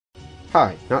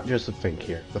Hi, Not Joseph Fink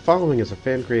here. The following is a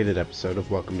fan-created episode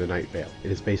of Welcome to Night Vale.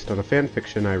 It is based on a fan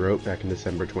fiction I wrote back in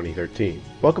December 2013.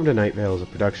 Welcome to Night Vale is a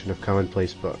production of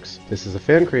Commonplace Books. This is a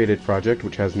fan-created project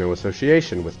which has no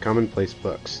association with Commonplace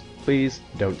Books. Please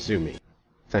don't sue me.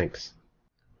 Thanks.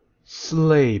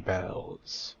 Sleigh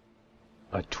bells.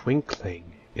 A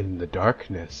twinkling in the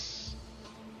darkness.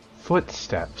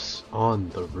 Footsteps on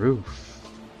the roof.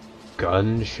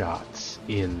 Gunshots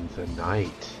in the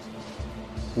night.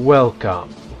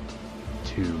 Welcome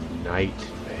to Night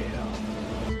Vale.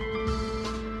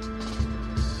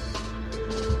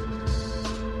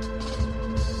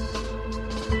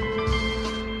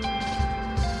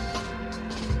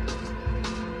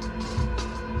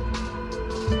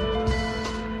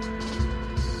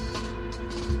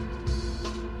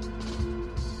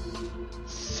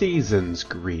 Season's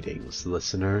greetings,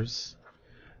 listeners.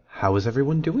 How is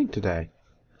everyone doing today?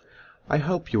 I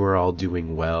hope you are all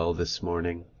doing well this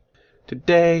morning.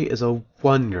 Today is a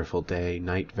wonderful day,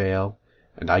 Night Vale,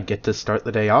 and I get to start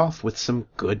the day off with some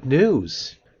good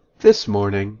news. This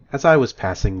morning, as I was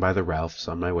passing by the Ralphs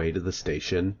on my way to the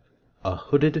station, a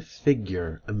hooded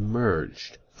figure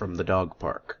emerged from the dog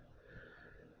park.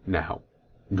 Now,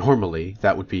 normally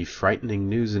that would be frightening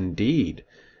news indeed,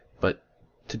 but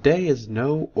today is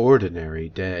no ordinary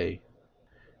day.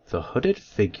 The hooded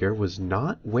figure was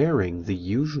not wearing the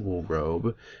usual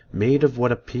robe made of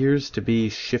what appears to be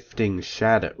shifting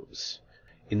shadows.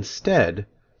 Instead,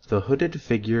 the hooded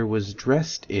figure was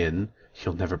dressed in,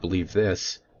 you'll never believe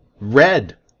this,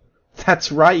 red! That's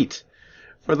right!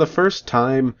 For the first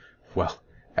time,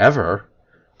 ever,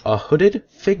 a hooded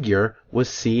figure was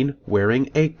seen wearing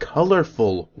a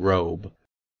colorful robe.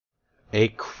 A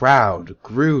crowd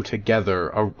grew together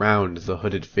around the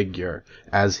hooded figure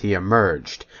as he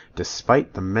emerged,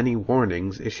 despite the many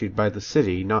warnings issued by the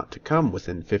city not to come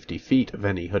within 50 feet of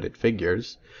any hooded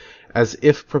figures, as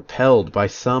if propelled by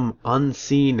some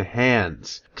unseen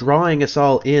hands, drawing us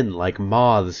all in like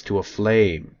moths to a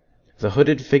flame. The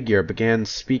hooded figure began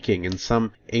speaking in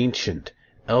some ancient,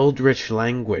 eldritch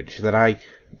language that I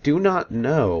do not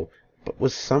know, but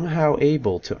was somehow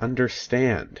able to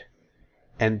understand.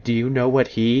 And do you know what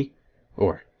he,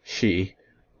 or she,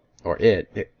 or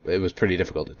it was pretty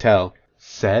difficult to tell,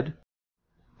 said?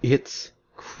 It's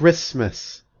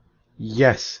Christmas.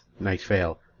 Yes, Night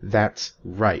Vale, that's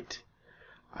right.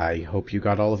 I hope you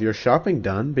got all of your shopping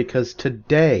done, because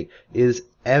today is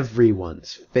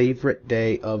everyone's favorite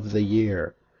day of the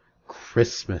year.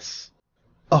 Christmas.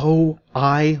 Oh,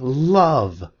 I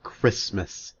love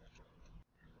Christmas.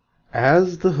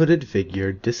 As the hooded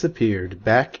figure disappeared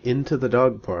back into the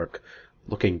dog park,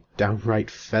 looking downright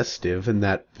festive in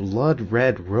that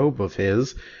blood-red robe of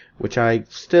his, which I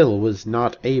still was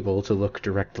not able to look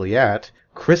directly at,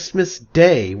 Christmas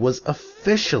Day was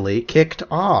officially kicked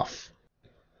off.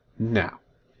 Now,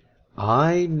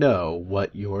 I know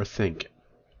what you're thinking.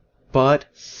 But,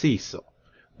 Cecil,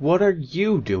 what are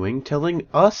you doing telling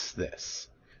us this?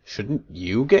 Shouldn't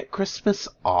you get Christmas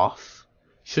off?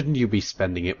 Shouldn't you be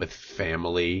spending it with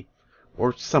family,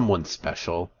 or someone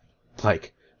special,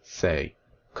 like, say,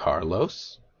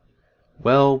 Carlos?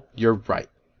 Well, you're right.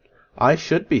 I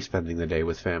should be spending the day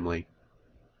with family.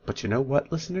 But you know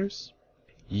what, listeners?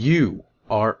 You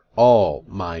are all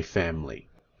my family.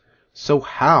 So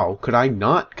how could I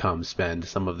not come spend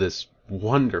some of this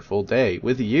wonderful day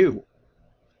with you?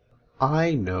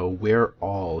 I know we're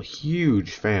all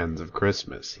huge fans of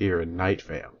Christmas here in Night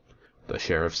Vale. The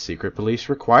Sheriff's Secret Police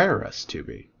require us to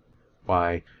be.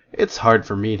 Why, it's hard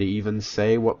for me to even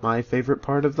say what my favorite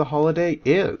part of the holiday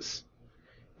is.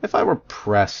 If I were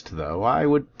pressed, though, I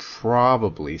would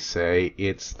probably say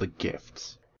it's the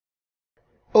gifts.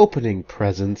 Opening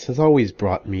presents has always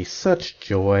brought me such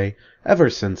joy ever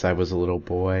since I was a little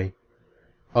boy.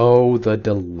 Oh, the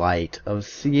delight of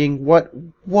seeing what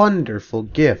wonderful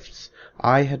gifts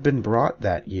I had been brought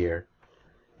that year.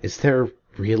 Is there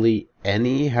really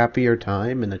any happier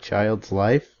time in a child's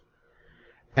life?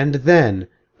 And then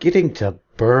getting to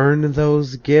burn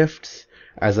those gifts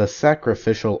as a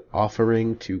sacrificial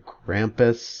offering to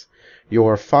Krampus,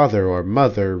 your father or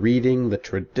mother reading the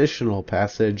traditional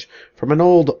passage from an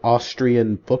old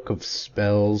Austrian book of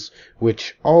spells,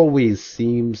 which always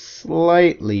seems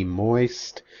slightly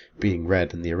moist, being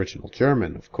read in the original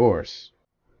German, of course.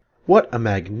 What a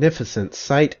magnificent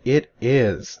sight it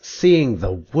is, seeing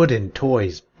the wooden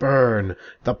toys burn,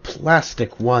 the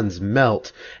plastic ones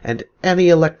melt, and any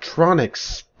electronics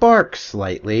spark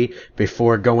slightly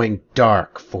before going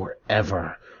dark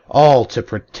forever, all to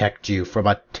protect you from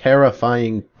a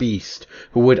terrifying beast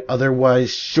who would otherwise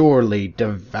surely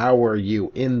devour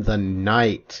you in the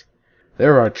night.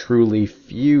 There are truly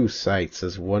few sights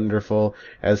as wonderful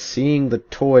as seeing the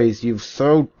toys you've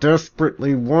so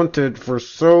desperately wanted for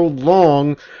so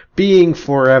long being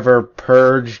forever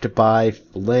purged by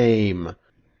flame.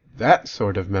 That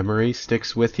sort of memory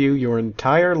sticks with you your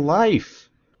entire life.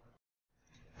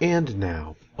 And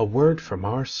now, a word from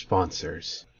our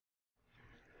sponsors.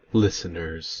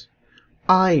 Listeners,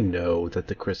 I know that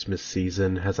the Christmas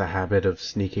season has a habit of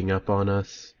sneaking up on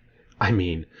us. I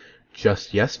mean,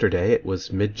 just yesterday it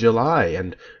was mid-July,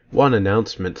 and one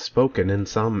announcement spoken in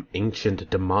some ancient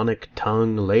demonic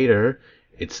tongue later,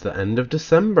 it's the end of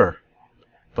December.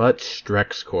 But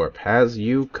StrexCorp has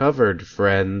you covered,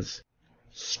 friends.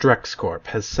 StrexCorp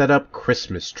has set up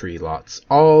Christmas tree lots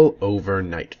all over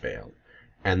Night Vale.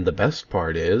 And the best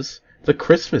part is, the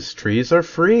Christmas trees are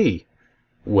free.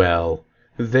 Well,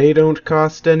 they don't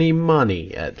cost any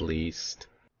money, at least.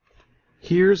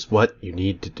 Here's what you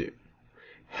need to do.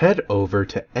 Head over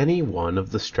to any one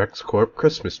of the StrexCorp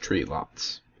Christmas tree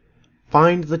lots.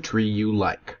 Find the tree you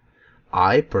like.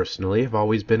 I personally have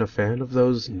always been a fan of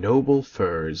those noble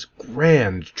firs,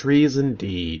 grand trees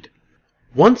indeed.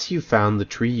 Once you've found the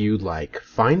tree you like,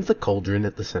 find the cauldron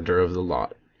at the center of the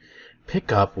lot.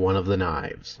 Pick up one of the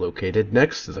knives located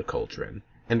next to the cauldron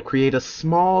and create a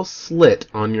small slit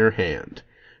on your hand.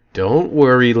 Don't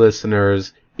worry,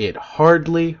 listeners, it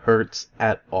hardly hurts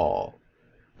at all.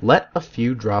 Let a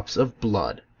few drops of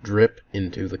blood drip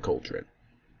into the cauldron.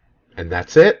 And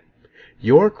that's it.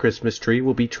 Your Christmas tree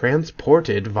will be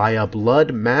transported via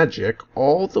blood magic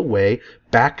all the way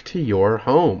back to your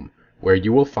home, where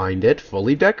you will find it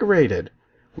fully decorated,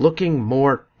 looking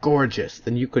more gorgeous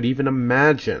than you could even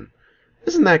imagine.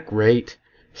 Isn't that great?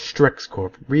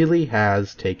 StrexCorp really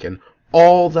has taken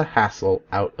all the hassle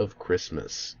out of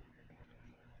Christmas.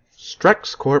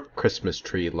 StrexCorp Christmas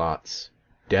Tree Lots.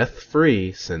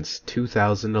 Death-free since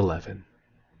 2011.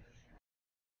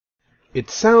 It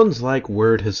sounds like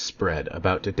word has spread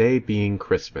about today being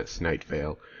Christmas, Night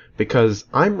Vale, because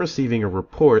I'm receiving a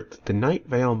report that the Night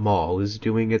Vale Mall is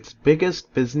doing its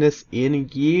biggest business in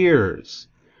years.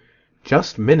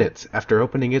 Just minutes after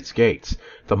opening its gates,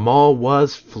 the mall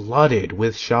was flooded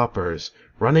with shoppers,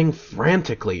 running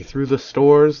frantically through the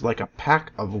stores like a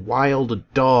pack of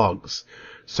wild dogs,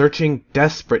 searching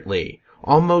desperately,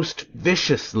 almost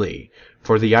viciously,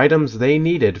 for the items they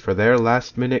needed for their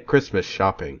last-minute Christmas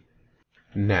shopping.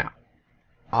 Now,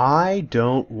 I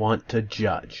don't want to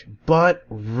judge, but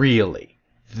really,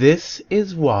 this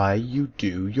is why you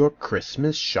do your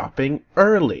Christmas shopping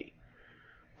early.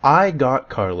 I got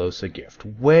Carlos a gift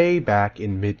way back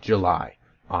in mid-July.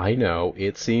 I know,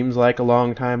 it seems like a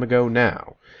long time ago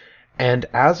now. And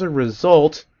as a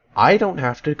result, I don't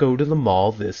have to go to the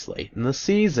mall this late in the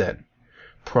season.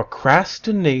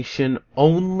 Procrastination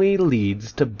only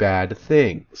leads to bad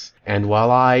things. And while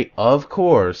I, of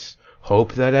course,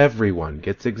 hope that everyone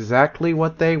gets exactly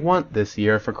what they want this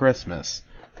year for Christmas,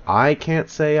 I can't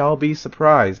say I'll be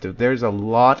surprised if there's a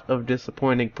lot of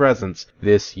disappointing presents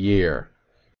this year.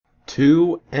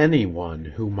 To anyone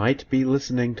who might be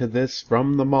listening to this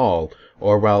from the mall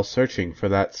or while searching for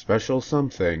that special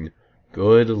something,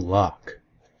 good luck.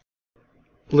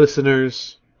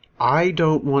 Listeners, I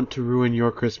don't want to ruin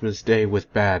your Christmas day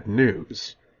with bad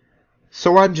news,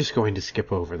 so I'm just going to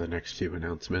skip over the next few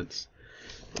announcements.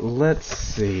 Let's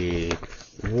see.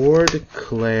 War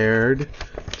declared,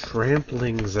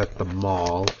 tramplings at the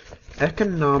mall,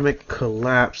 economic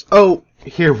collapse. Oh,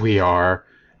 here we are.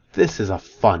 This is a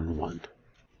fun one.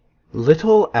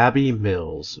 Little Abby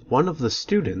Mills, one of the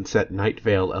students at Night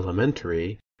Vale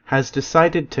Elementary, has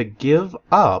decided to give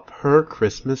up her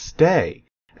Christmas Day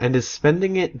and is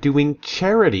spending it doing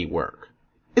charity work.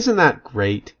 Isn't that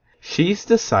great? She's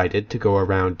decided to go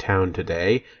around town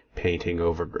today, painting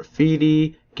over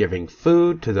graffiti, giving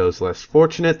food to those less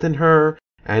fortunate than her,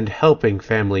 and helping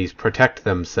families protect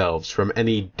themselves from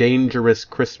any dangerous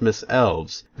Christmas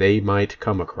elves they might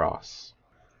come across.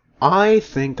 I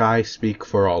think I speak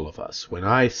for all of us when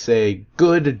I say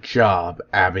good job,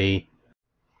 Abby.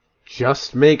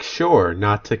 Just make sure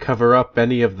not to cover up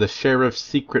any of the sheriff's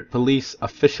secret police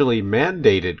officially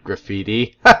mandated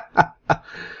graffiti.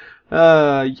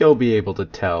 You'll be able to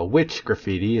tell which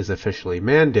graffiti is officially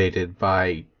mandated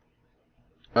by...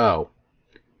 Oh.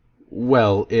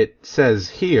 Well, it says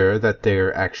here that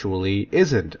there actually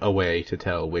isn't a way to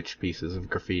tell which pieces of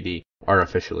graffiti are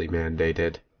officially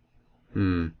mandated.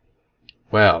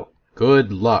 Well,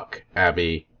 good luck,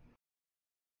 Abby.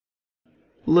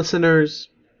 Listeners,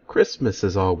 Christmas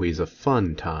is always a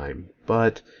fun time,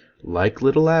 but, like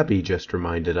little Abby just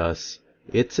reminded us,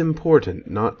 it's important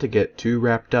not to get too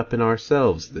wrapped up in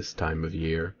ourselves this time of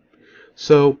year.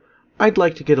 So, I'd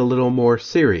like to get a little more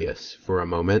serious for a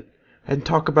moment and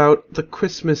talk about the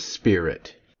Christmas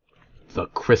spirit. The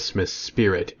Christmas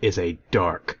spirit is a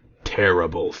dark,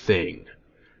 terrible thing.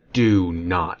 Do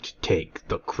not take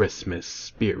the Christmas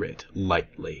spirit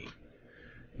lightly.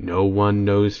 No one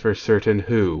knows for certain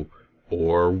who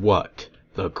or what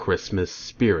the Christmas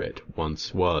spirit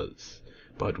once was.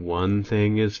 But one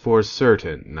thing is for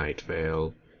certain, Night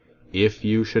Vale. If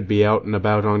you should be out and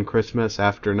about on Christmas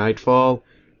after nightfall,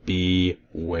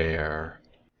 beware.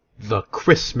 The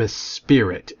Christmas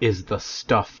spirit is the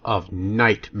stuff of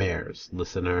nightmares,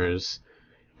 listeners.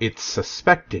 It's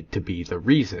suspected to be the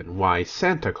reason why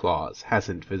Santa Claus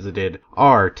hasn't visited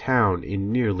our town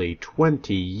in nearly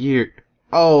 20 years.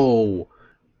 Oh,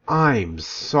 I'm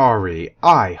sorry.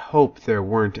 I hope there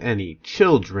weren't any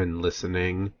children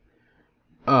listening.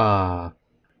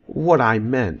 What I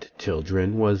meant,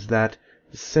 children, was that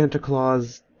Santa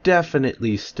Claus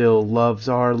definitely still loves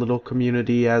our little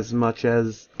community as much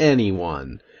as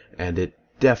anyone, and it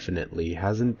definitely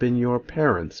hasn't been your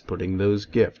parents putting those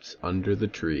gifts under the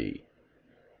tree.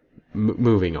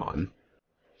 Moving on.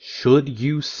 Should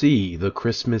you see the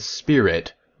Christmas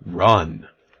spirit, run.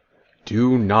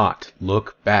 Do not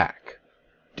look back.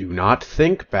 Do not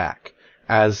think back,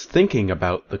 as thinking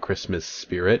about the Christmas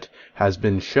spirit has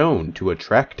been shown to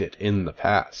attract it in the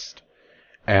past.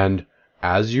 And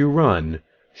as you run,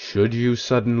 should you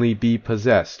suddenly be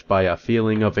possessed by a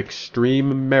feeling of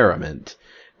extreme merriment,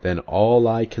 then all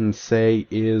I can say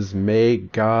is, may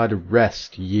God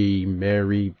rest ye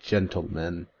merry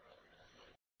gentlemen.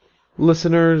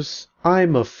 Listeners,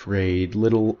 I'm afraid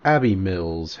little Abby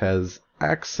Mills has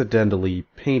accidentally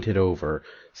painted over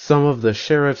some of the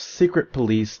sheriff's secret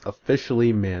police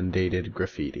officially mandated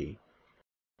graffiti.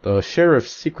 The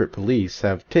sheriff's secret police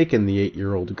have taken the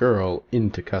 8-year-old girl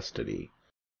into custody.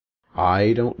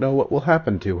 I don't know what will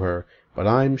happen to her, but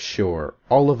I'm sure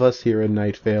all of us here in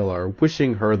Night Vale are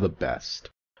wishing her the best,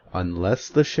 unless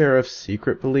the sheriff's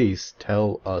secret police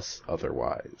tell us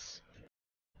otherwise.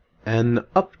 An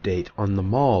update on the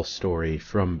mall story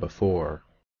from before.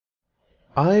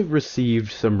 I've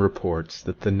received some reports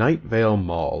that the Night Vale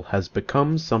Mall has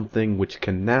become something which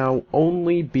can now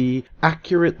only be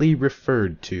accurately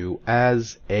referred to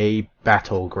as a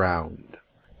battleground.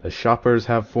 The shoppers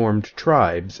have formed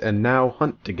tribes and now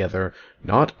hunt together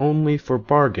not only for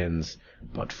bargains,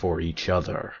 but for each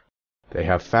other. They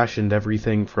have fashioned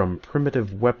everything from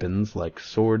primitive weapons like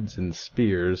swords and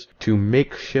spears to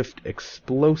makeshift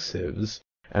explosives,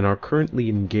 and are currently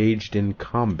engaged in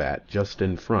combat just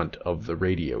in front of the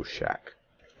Radio Shack.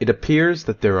 It appears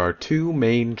that there are 2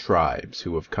 main tribes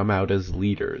who have come out as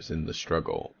leaders in the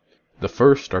struggle. The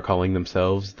first are calling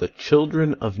themselves the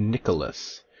Children of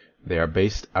Nicholas. They are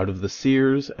based out of the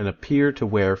Sears and appear to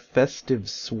wear festive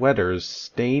sweaters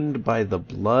stained by the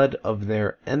blood of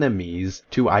their enemies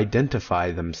to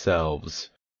identify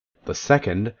themselves. The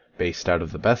second, based out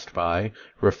of the Best Buy,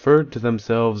 referred to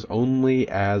themselves only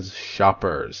as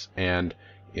shoppers and,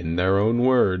 in their own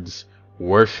words,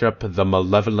 worship the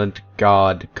malevolent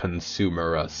god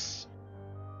Consumerus.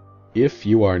 If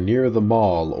you are near the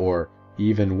mall, or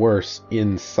even worse,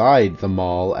 inside the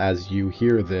mall as you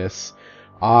hear this,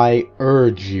 I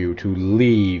urge you to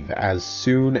leave as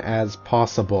soon as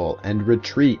possible and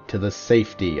retreat to the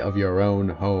safety of your own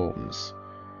homes.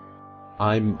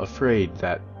 I'm afraid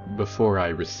that before I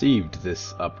received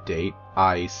this update,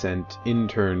 I sent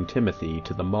intern Timothy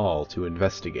to the mall to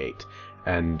investigate,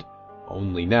 and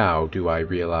only now do I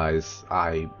realize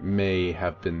I may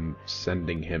have been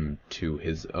sending him to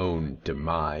his own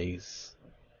demise.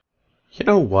 You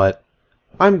know what?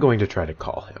 I'm going to try to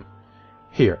call him.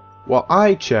 Here, while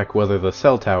I check whether the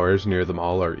cell towers near the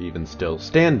mall are even still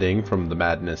standing from the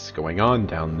madness going on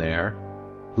down there,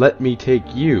 let me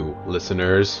take you,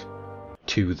 listeners,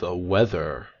 to the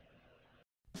weather.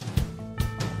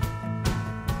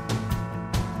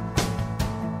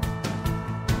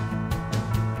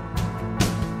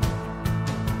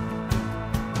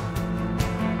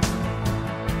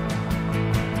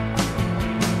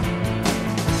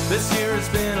 This year has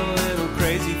been a little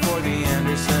crazy for the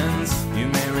Andersons. You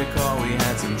may recall we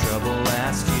had some trouble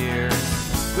last year.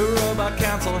 The Robot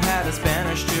Council had us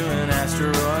banished to an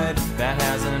asteroid. That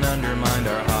hasn't undermined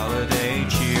our holiday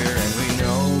cheer. And we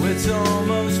know it's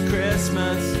almost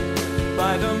Christmas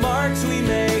by the marks we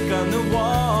make on the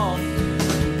wall.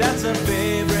 That's our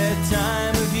favorite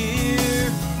time of year.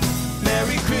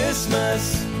 Merry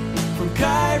Christmas from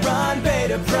Chiron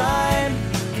Beta Prime,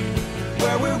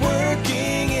 where we're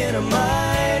working in a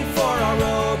mine for our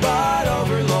robot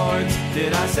overlords.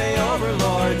 Did I say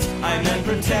overlords? I meant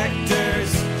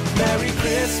protectors. Merry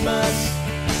Christmas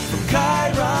from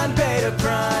Chiron Beta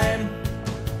Prime.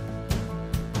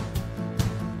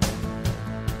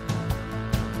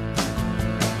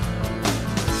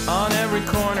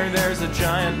 every corner there's a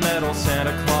giant metal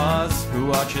Santa Claus who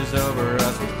watches over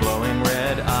us with glowing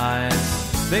red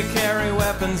eyes. They carry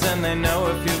weapons and they know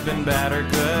if you've been bad or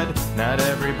good. Not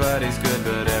everybody's good,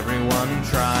 but everyone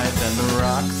tries. And the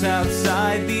rocks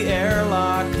outside the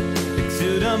airlock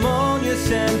exude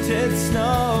ammonia-scented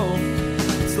snow.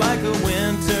 It's like a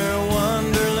winter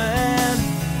wonderland.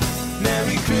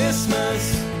 Merry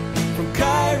Christmas from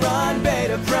Chiron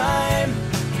Beta Prime,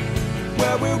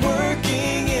 where we're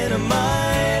working in a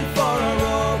mine for our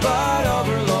robot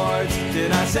overlords.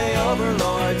 Did I say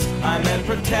overlords? I meant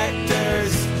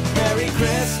protectors. Merry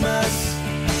Christmas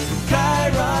from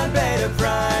Chiron Beta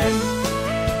Prime.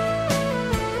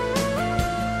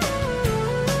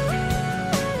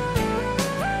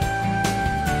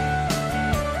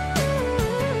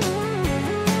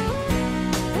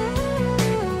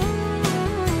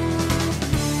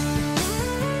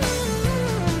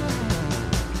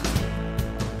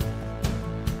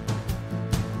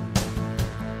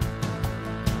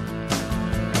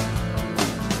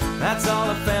 That's all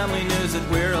the family news that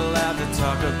we're allowed to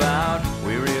talk about.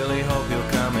 We really hope you'll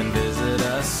come and visit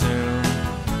us soon.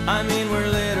 I mean, we're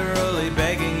literally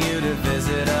begging you to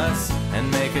visit us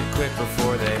and make it quick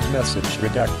before they... Message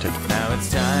redacted. Now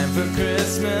it's time for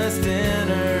Christmas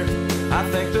dinner. I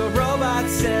think the robot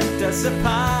sent us a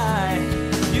pie.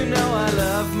 You know I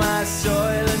love my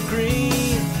Soylent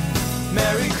Green.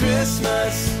 Merry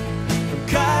Christmas from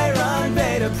Chiron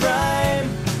Beta Prime,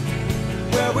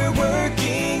 where we're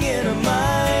working in a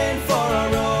mine for our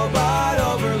robot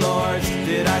overlords.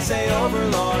 Did I say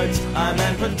overlords? I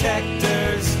meant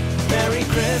protectors. Merry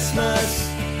Christmas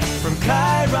from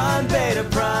Chiron Beta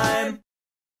Prime.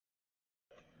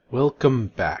 Welcome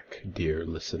back, dear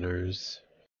listeners.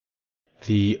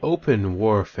 The open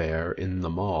warfare in the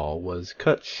mall was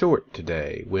cut short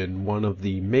today when one of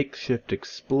the makeshift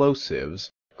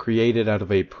explosives created out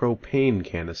of a propane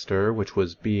canister which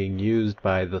was being used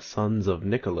by the Sons of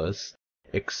Nicholas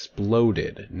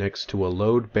exploded next to a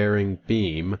load-bearing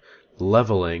beam,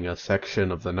 leveling a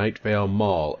section of the Night Vale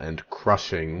Mall and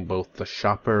crushing both the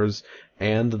shoppers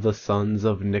and the Sons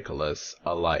of Nicholas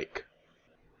alike.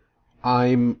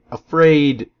 I'm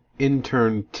afraid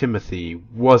intern Timothy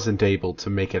wasn't able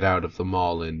to make it out of the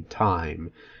mall in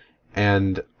time,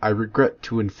 and I regret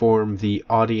to inform the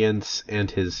audience and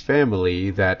his family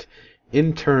that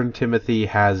intern Timothy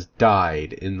has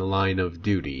died in the line of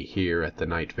duty here at the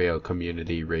Night Vale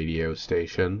Community Radio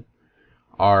Station.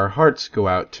 Our hearts go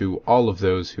out to all of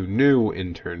those who knew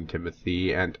intern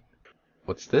Timothy, and...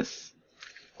 What's this?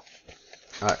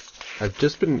 I've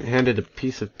just been handed a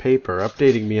piece of paper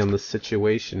updating me on the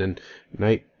situation in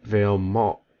Night Vale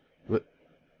Mall.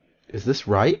 Is this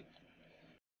right?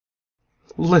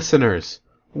 Listeners,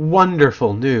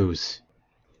 wonderful news!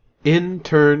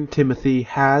 Intern Timothy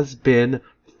has been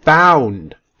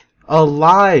found!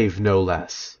 Alive, no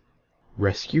less!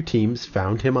 Rescue teams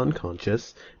found him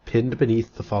unconscious, pinned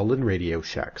beneath the fallen Radio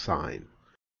Shack sign.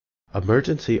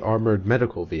 Emergency armored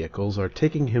medical vehicles are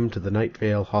taking him to the Night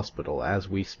Vale Hospital as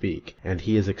we speak, and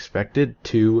he is expected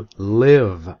to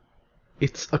live.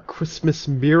 It's a Christmas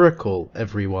miracle,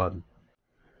 everyone.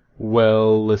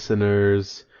 Well,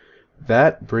 listeners,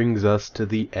 that brings us to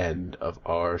the end of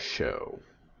our show.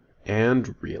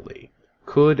 And really,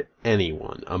 could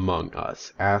anyone among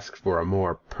us ask for a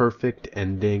more perfect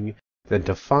ending than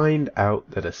to find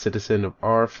out that a citizen of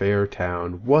our fair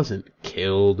town wasn't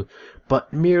killed,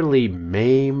 but merely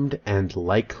maimed and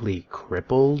likely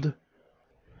crippled?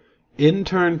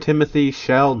 Intern Timothy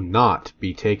shall not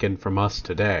be taken from us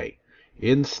today.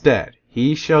 Instead,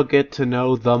 he shall get to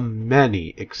know the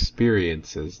many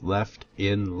experiences left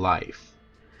in life.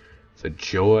 The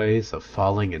joys of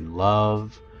falling in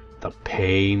love, the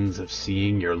pains of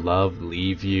seeing your love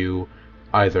leave you,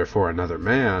 either for another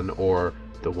man or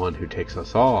the one who takes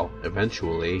us all,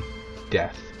 eventually,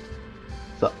 death.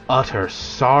 The utter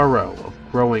sorrow of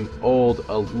growing old,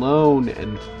 alone,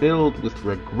 and filled with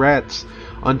regrets,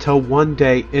 until one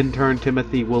day intern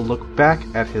Timothy will look back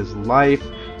at his life,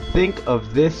 think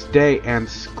of this day, and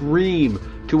scream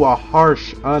to a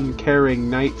harsh, uncaring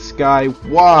night sky,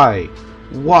 "Why?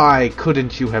 Why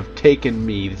couldn't you have taken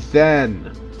me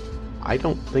then?" I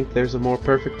don't think there's a more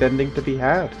perfect ending to be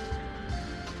had.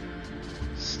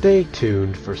 Stay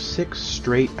tuned for 6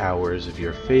 straight hours of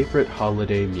your favorite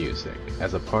holiday music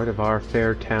as a part of our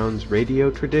fair town's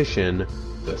radio tradition,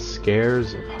 The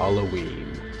Scares of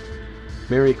Halloween.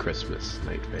 Merry Christmas,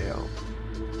 Night Vale,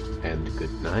 and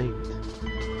good night.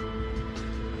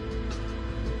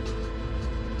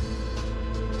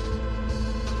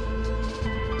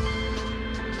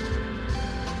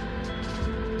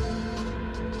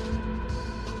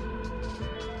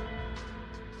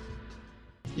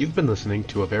 You've been listening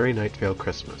to A Very Night Vale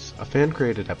Christmas, a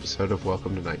fan-created episode of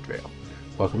Welcome to Night Vale.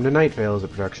 Welcome to Night Vale is a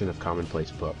production of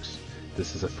Commonplace Books.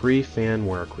 This is a free fan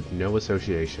work with no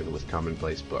association with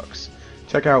Commonplace Books.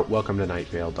 Check out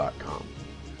welcometonightvale.com.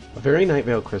 A Very Night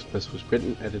Vale Christmas was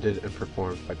written, edited, and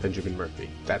performed by Benjamin Murphy.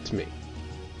 That's me.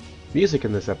 Music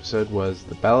in this episode was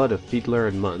The Ballad of Fiedler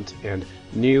and Munt and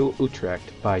New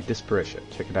Utrecht by Disparition.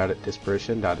 Check it out at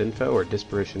disparition.info or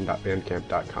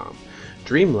disparition.bandcamp.com.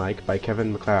 Dreamlike by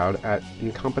Kevin MacLeod at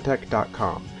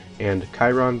incompetech.com. And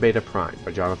Chiron Beta Prime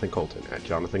by Jonathan Colton at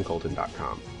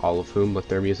jonathancolton.com, all of whom let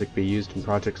their music be used in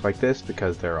projects like this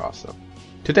because they're awesome.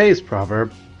 Today's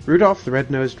proverb: Rudolph the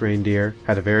Red-Nosed Reindeer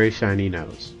had a very shiny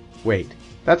nose. Wait,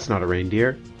 that's not a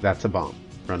reindeer, that's a bomb.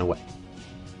 Run away.